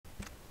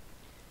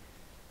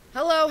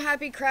Hello,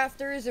 happy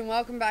crafters, and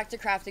welcome back to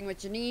Crafting with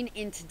Janine.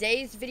 In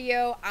today's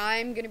video,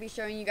 I'm going to be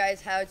showing you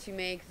guys how to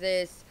make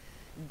this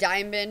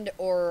diamond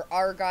or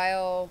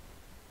Argyle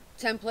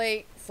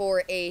template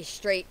for a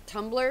straight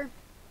tumbler.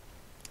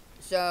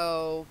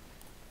 So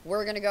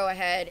we're going to go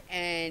ahead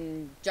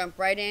and jump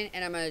right in,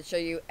 and I'm going to show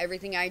you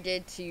everything I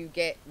did to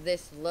get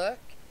this look.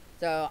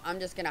 So I'm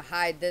just going to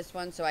hide this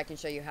one so I can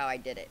show you how I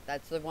did it.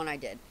 That's the one I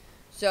did.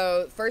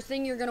 So first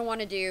thing you're going to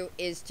want to do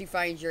is to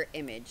find your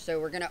image. So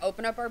we're going to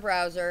open up our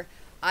browser.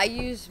 I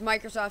use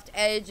Microsoft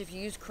Edge. If you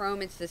use Chrome,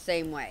 it's the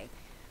same way.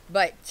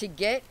 But to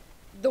get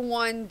the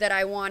one that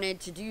I wanted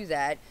to do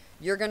that,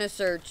 you're going to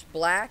search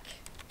black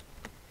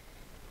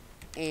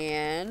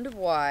and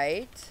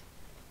white.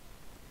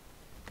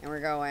 And we're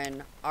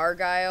going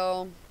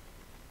Argyle.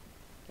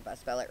 If I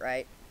spell it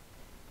right.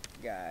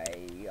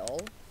 Gyle.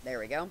 There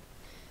we go.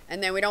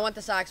 And then we don't want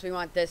the socks. We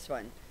want this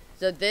one.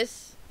 So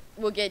this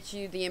will get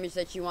you the image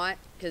that you want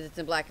because it's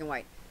in black and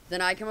white.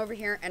 Then I come over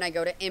here and I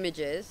go to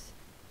images,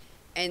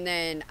 and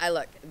then I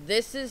look.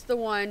 This is the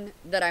one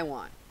that I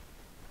want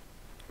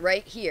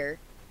right here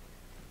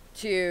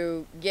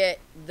to get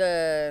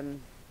the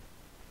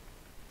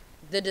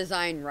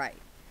design right.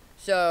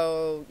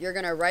 So you're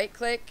gonna right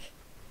click,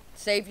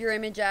 save your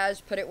image as,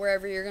 put it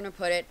wherever you're gonna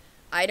put it.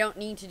 I don't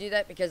need to do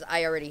that because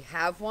I already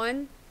have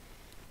one,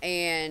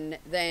 and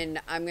then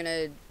I'm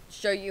gonna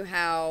show you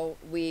how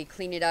we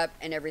clean it up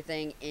and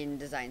everything in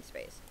Design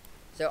Space.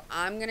 So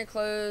I'm going to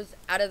close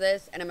out of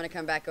this and I'm going to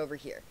come back over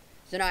here.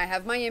 So now I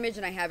have my image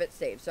and I have it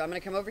saved. So I'm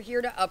going to come over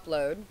here to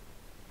upload,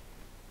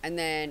 and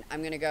then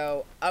I'm going to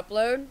go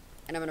upload,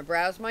 and I'm going to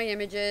browse my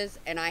images,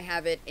 and I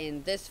have it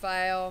in this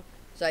file.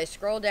 So I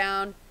scroll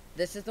down.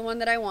 This is the one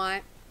that I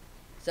want.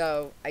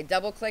 So I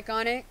double click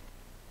on it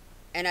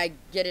and I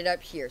get it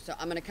up here. So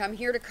I'm going to come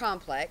here to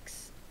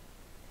complex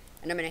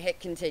and I'm going to hit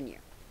continue.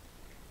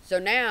 So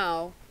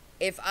now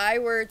if I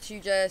were to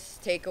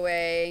just take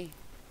away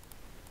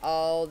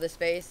all the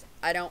space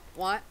I don't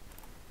want,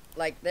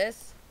 like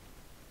this,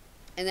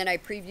 and then I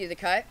preview the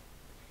cut,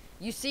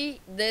 you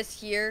see this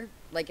here,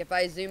 like if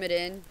I zoom it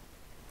in,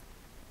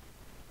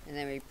 and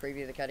then we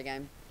preview the cut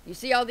again, you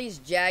see all these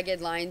jagged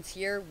lines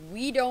here?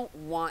 We don't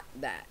want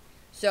that.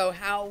 So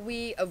how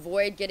we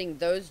avoid getting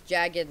those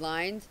jagged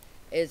lines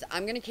is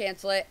I'm going to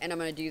cancel it, and I'm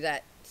going to do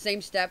that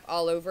same step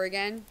all over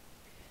again.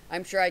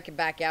 I'm sure I could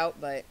back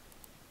out, but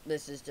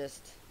this is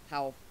just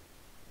how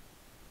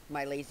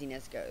my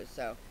laziness goes.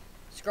 So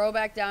scroll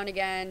back down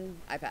again.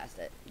 I passed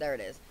it. There it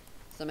is.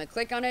 So I'm going to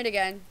click on it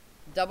again,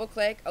 double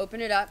click,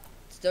 open it up.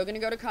 Still going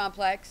to go to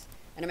complex,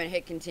 and I'm going to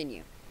hit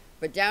continue.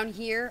 But down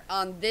here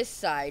on this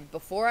side,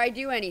 before I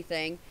do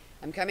anything,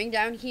 I'm coming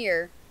down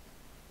here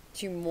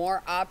to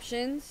more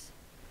options,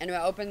 and I'm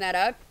going to open that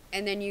up,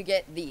 and then you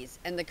get these.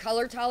 And the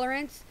color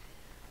tolerance,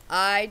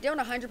 I don't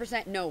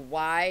 100% know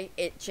why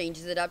it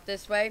changes it up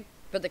this way,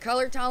 but the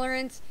color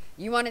tolerance,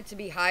 you want it to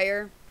be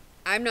higher.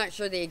 I'm not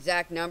sure the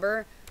exact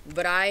number,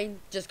 but I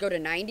just go to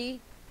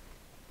 90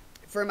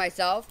 for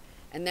myself,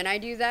 and then I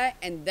do that,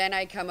 and then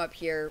I come up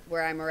here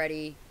where I'm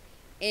already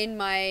in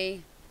my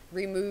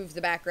remove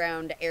the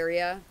background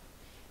area,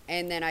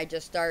 and then I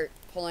just start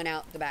pulling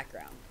out the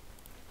background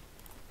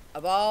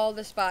of all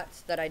the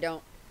spots that I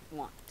don't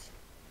want.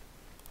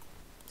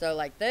 So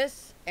like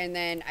this, and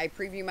then I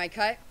preview my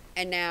cut,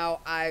 and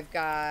now I've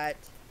got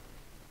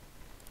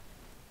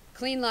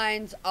clean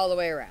lines all the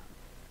way around.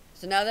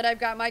 So now that I've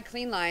got my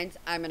clean lines,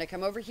 I'm going to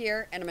come over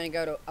here and I'm going to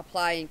go to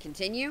apply and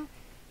continue,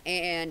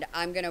 and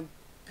I'm going to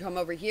come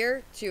over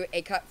here to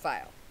a cut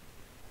file,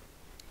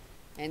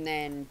 and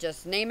then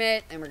just name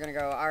it, and we're going to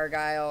go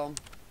Argyle,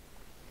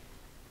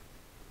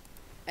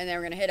 and then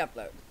we're going to hit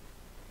upload.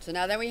 So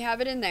now that we have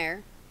it in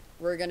there,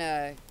 we're going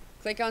to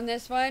click on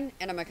this one,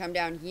 and I'm going to come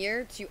down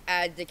here to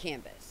add to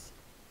canvas.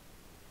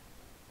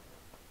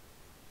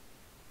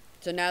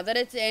 So now that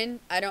it's in,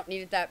 I don't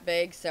need it that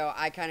big, so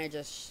I kind of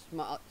just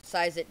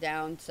size it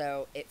down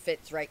so it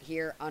fits right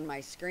here on my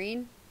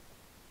screen.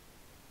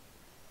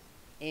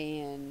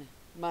 And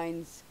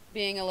mine's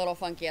being a little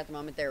funky at the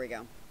moment. There we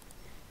go.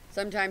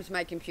 Sometimes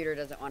my computer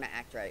doesn't want to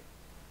act right.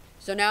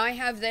 So now I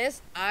have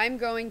this. I'm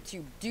going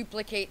to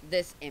duplicate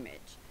this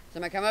image. So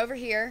I'm going to come over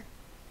here,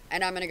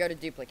 and I'm going to go to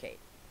duplicate.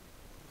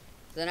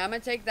 So then I'm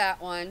going to take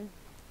that one,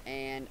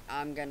 and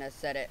I'm going to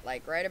set it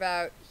like right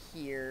about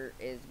here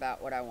is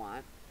about what I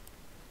want.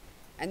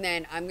 And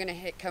then I'm going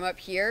to come up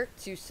here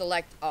to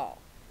select all.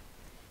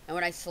 And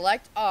when I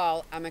select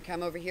all, I'm going to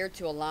come over here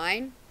to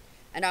align,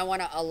 and I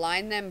want to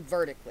align them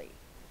vertically.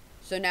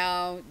 So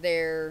now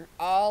they're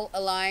all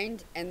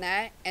aligned and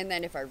that. And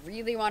then if I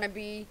really want to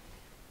be,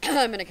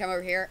 I'm going to come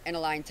over here and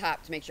align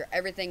top to make sure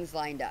everything's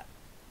lined up.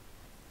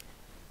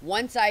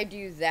 Once I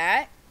do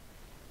that,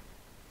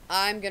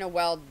 I'm going to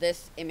weld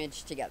this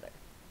image together.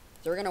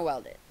 So we're going to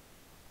weld it.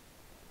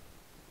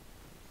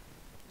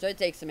 So it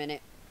takes a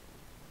minute.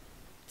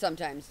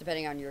 Sometimes,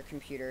 depending on your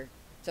computer.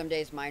 Some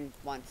days mine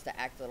wants to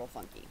act a little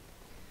funky.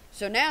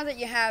 So now that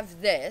you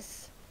have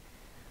this,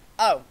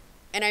 oh,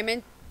 and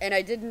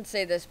I didn't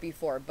say this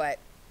before, but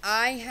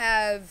I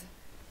have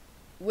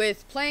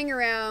with playing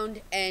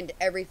around and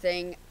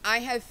everything, I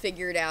have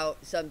figured out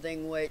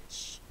something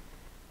which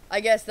I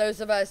guess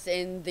those of us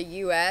in the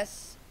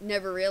US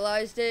never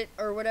realized it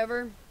or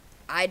whatever.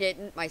 I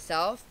didn't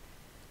myself.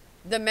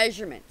 The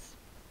measurements.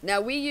 Now,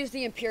 we use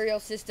the imperial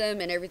system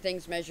and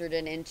everything's measured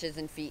in inches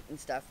and feet and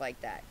stuff like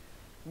that.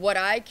 What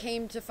I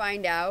came to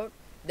find out,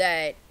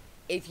 that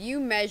if you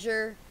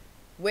measure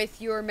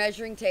with your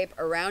measuring tape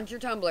around your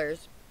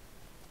tumblers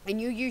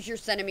and you use your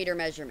centimeter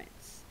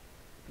measurements,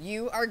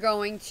 you are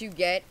going to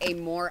get a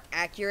more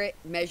accurate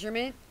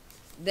measurement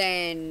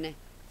than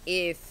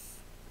if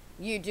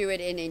you do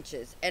it in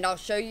inches. And I'll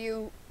show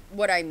you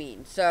what I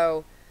mean.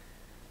 So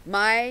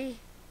my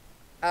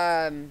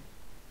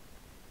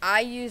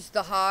I use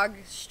the hog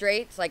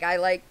straights. Like, I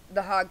like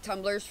the hog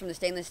tumblers from the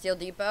Stainless Steel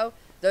Depot.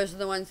 Those are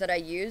the ones that I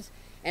use.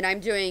 And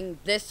I'm doing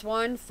this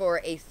one for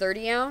a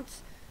 30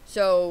 ounce.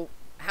 So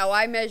how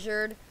I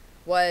measured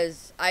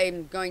was,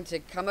 I'm going to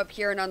come up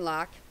here and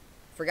unlock.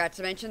 Forgot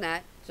to mention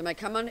that. So I'm going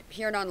to come on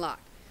here and unlock.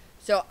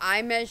 So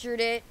I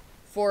measured it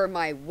for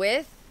my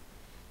width.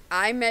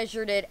 I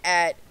measured it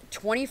at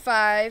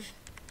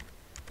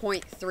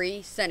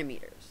 25.3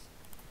 centimeters.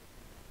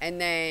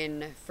 And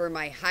then for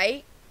my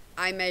height,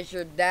 I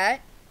measured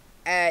that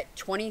at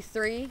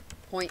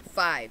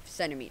 23.5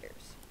 centimeters.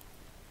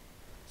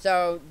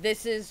 So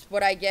this is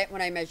what I get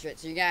when I measure it.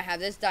 So you're going to have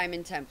this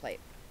diamond template.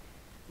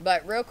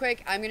 But real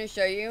quick, I'm going to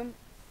show you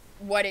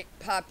what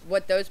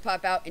those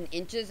pop out in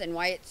inches and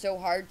why it's so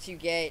hard to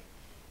get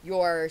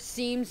your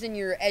seams and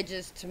your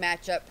edges to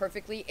match up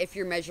perfectly if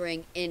you're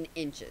measuring in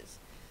inches.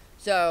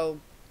 So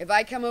if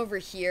I come over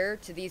here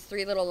to these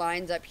three little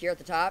lines up here at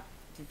the top,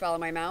 if you follow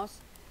my mouse,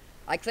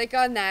 I click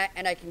on that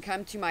and I can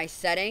come to my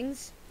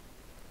settings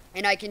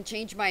and I can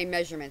change my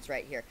measurements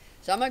right here.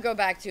 So I'm going to go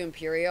back to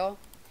Imperial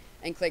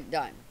and click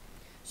done.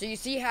 So you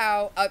see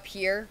how up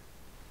here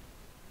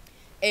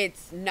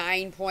it's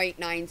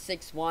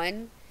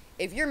 9.961.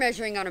 If you're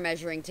measuring on a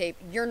measuring tape,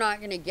 you're not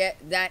going to get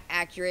that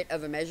accurate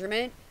of a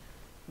measurement.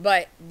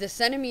 But the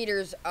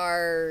centimeters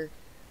are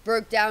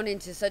broke down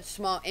into such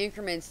small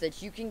increments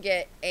that you can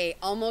get a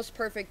almost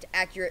perfect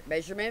accurate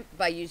measurement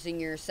by using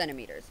your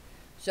centimeters.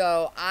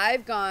 So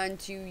I've gone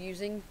to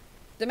using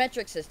the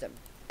metric system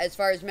as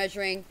far as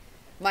measuring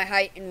my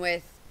height and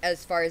width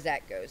as far as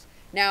that goes.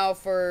 Now,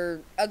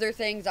 for other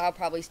things, I'll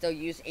probably still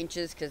use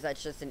inches because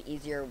that's just an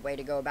easier way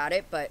to go about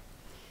it. But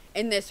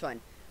in this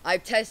one,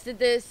 I've tested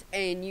this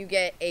and you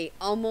get a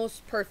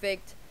almost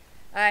perfect.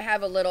 I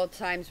have a little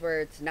times where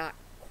it's not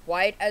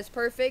quite as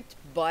perfect,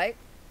 but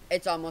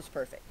it's almost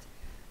perfect.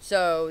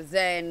 So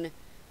then,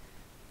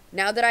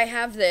 now that I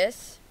have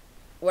this,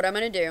 what I'm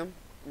going to do,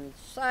 I'm going to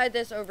slide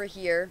this over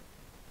here,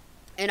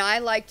 and I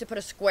like to put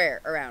a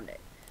square around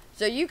it.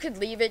 So you could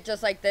leave it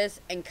just like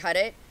this and cut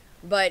it,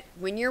 but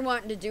when you're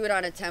wanting to do it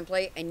on a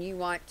template and you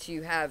want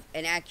to have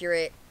an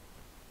accurate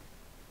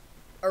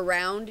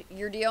around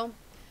your deal,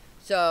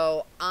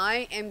 so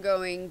I am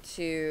going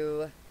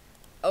to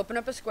open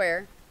up a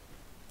square,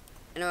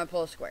 and I'm going to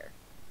pull a square.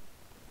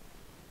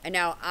 And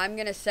now I'm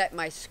going to set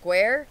my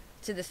square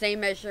to the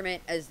same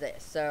measurement as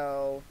this.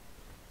 So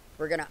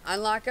we're going to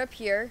unlock up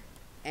here,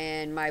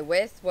 and my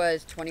width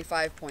was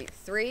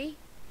 25.3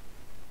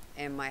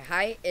 and my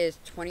height is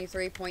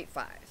 23.5.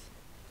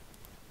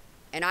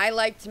 And I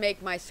like to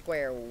make my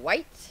square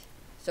white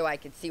so I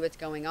can see what's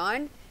going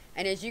on.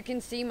 And as you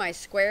can see, my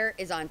square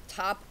is on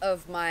top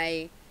of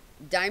my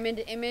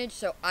diamond image,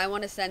 so I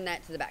want to send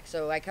that to the back.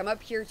 So I come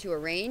up here to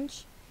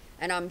arrange,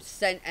 and I'm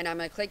going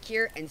to click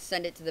here and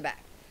send it to the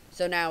back.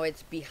 So now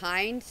it's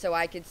behind, so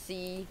I could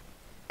see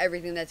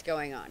everything that's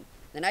going on.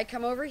 Then I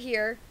come over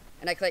here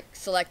and I click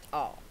select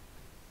all.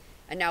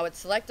 And now it's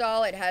select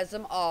all, it has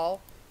them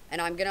all,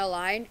 and I'm going to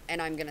align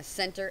and I'm going to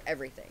center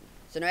everything.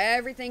 So now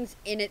everything's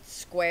in its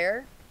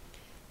square.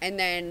 And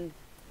then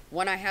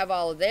when I have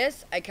all of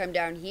this, I come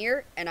down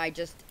here and I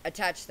just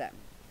attach them.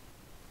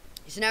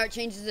 So now it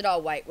changes it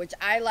all white, which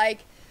I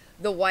like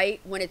the white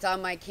when it's on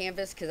my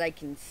canvas because I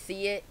can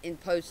see it in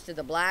post to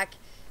the black.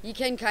 You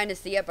can kind of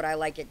see it, but I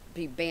like it to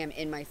be bam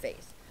in my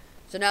face.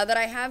 So now that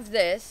I have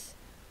this,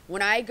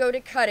 when I go to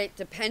cut it,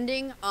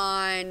 depending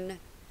on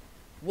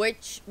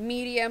which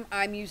medium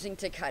I'm using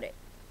to cut it.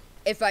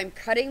 If I'm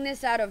cutting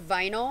this out of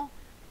vinyl,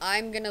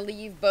 I'm going to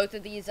leave both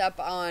of these up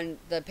on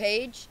the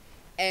page,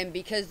 and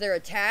because they're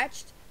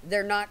attached,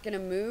 they're not going to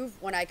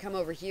move when I come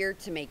over here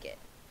to make it.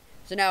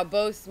 So now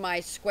both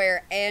my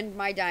square and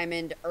my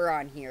diamond are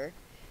on here,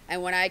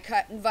 and when I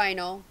cut in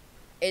vinyl,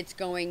 it's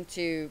going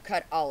to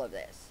cut all of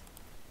this.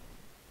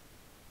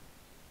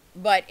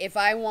 But if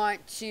I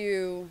want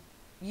to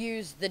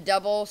use the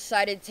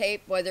double-sided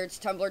tape, whether it's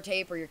tumbler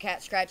tape or your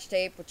cat scratch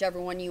tape, whichever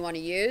one you want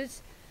to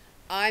use,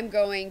 I'm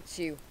going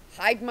to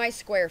hide my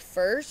square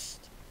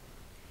first,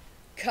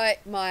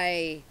 cut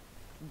my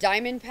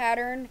diamond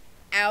pattern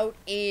out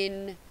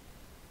in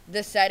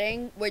the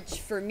setting, which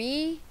for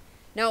me,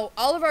 now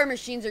all of our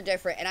machines are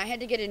different, and I had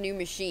to get a new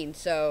machine,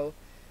 so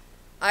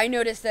I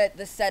noticed that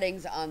the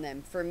settings on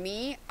them. For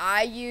me,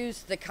 I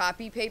use the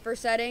copy paper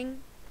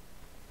setting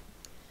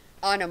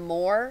on a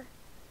more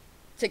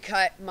to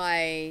cut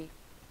my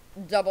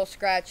double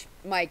scratch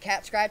my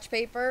cat scratch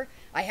paper.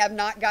 I have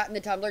not gotten the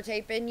tumbler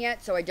tape in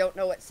yet, so I don't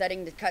know what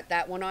setting to cut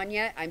that one on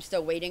yet. I'm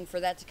still waiting for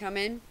that to come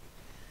in.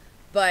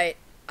 But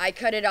I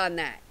cut it on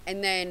that.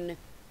 And then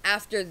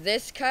after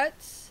this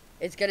cuts,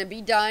 it's going to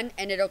be done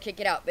and it'll kick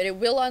it out. But it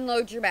will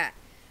unload your mat.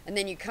 And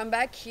then you come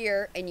back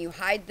here and you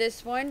hide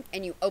this one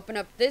and you open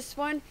up this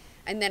one.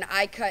 And then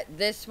I cut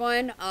this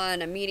one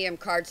on a medium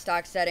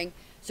cardstock setting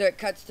so it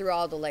cuts through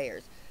all the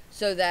layers.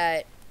 So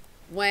that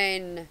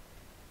when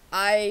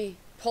I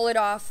pull it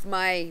off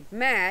my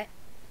mat,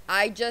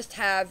 I just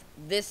have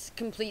this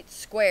complete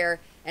square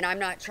and I'm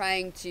not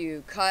trying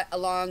to cut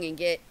along and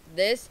get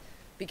this,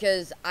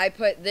 because I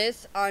put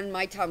this on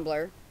my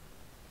tumbler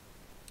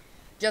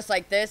just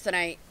like this,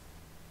 and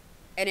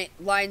it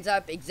lines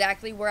up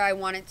exactly where I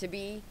want it to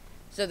be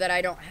so that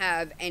I don't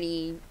have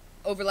any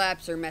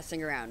overlaps or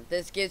messing around.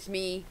 This gives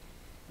me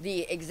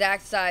the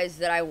exact size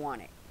that I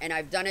want it, and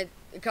I've done it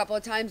a couple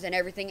of times and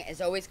everything has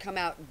always come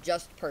out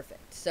just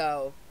perfect.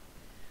 So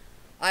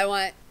I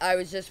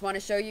just want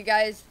to show you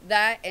guys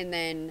that. And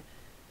then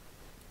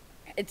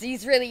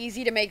it's really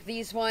easy to make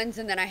these ones,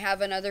 and then I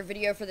have another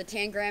video for the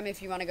tangram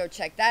if you want to go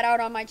check that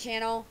out on my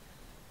channel.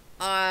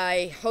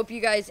 I hope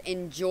you guys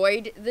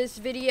enjoyed this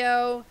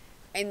video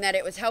and that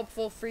it was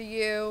helpful for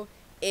you.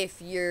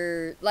 If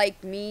you're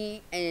like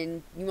me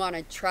and you want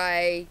to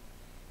try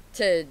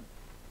to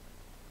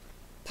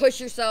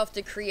push yourself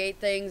to create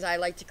things, I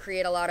like to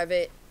create a lot of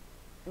it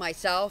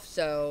myself,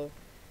 so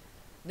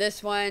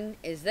this one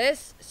is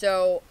this.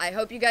 So I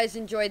hope you guys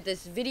enjoyed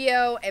this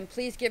video, and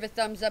please give a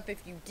thumbs up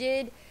if you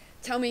did.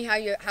 Tell me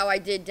how I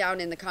did down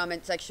in the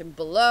comment section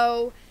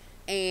below,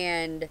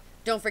 and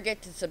don't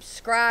forget to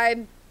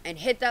subscribe and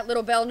hit that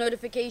little bell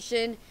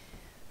notification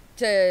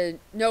to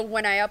know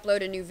when I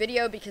upload a new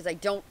video, because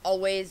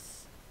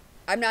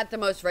I'm not the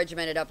most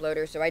regimented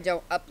uploader, so I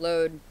don't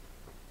upload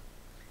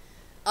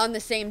on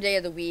the same day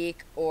of the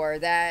week or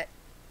that.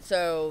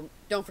 So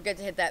don't forget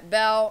to hit that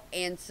bell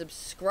and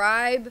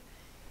subscribe.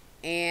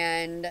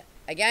 And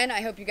again,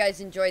 I hope you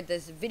guys enjoyed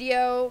this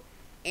video.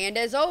 And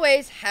as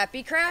always,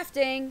 happy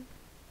crafting!